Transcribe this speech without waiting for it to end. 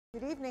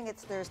Good evening,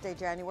 it's Thursday,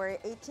 January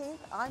 18th.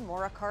 I'm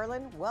Maura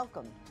Carlin.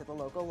 Welcome to the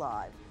Local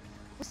Live.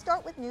 We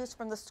start with news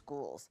from the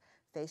schools.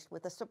 Faced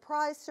with a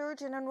surprise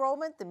surge in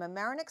enrollment, the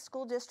Mamaroneck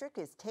School District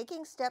is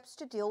taking steps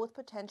to deal with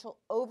potential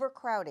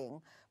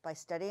overcrowding by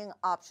studying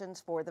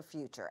options for the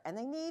future, and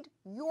they need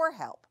your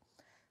help.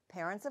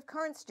 Parents of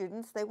current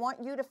students, they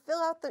want you to fill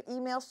out the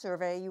email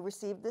survey you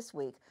received this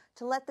week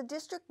to let the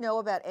district know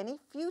about any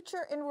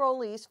future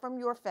enrollees from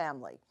your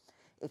family.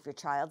 If your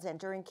child's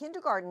entering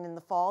kindergarten in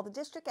the fall, the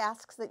district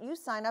asks that you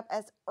sign up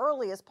as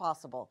early as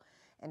possible.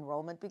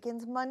 Enrollment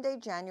begins Monday,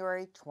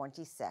 January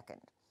 22nd.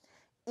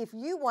 If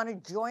you want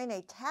to join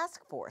a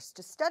task force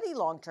to study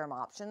long-term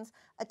options,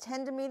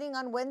 attend a meeting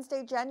on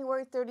Wednesday,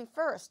 January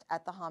 31st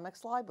at the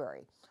Homix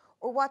Library,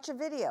 or watch a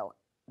video,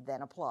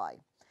 then apply.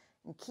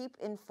 And keep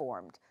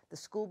informed. The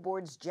school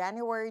board's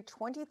January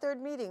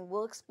 23rd meeting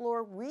will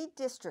explore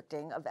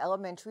redistricting of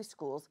elementary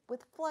schools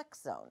with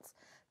flex zones.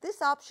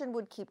 This option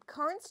would keep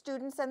current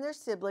students and their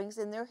siblings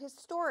in their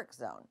historic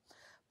zone,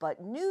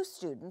 but new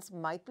students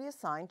might be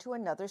assigned to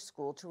another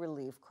school to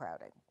relieve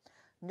crowding.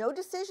 No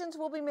decisions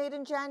will be made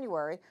in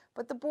January,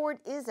 but the board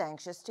is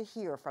anxious to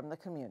hear from the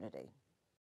community.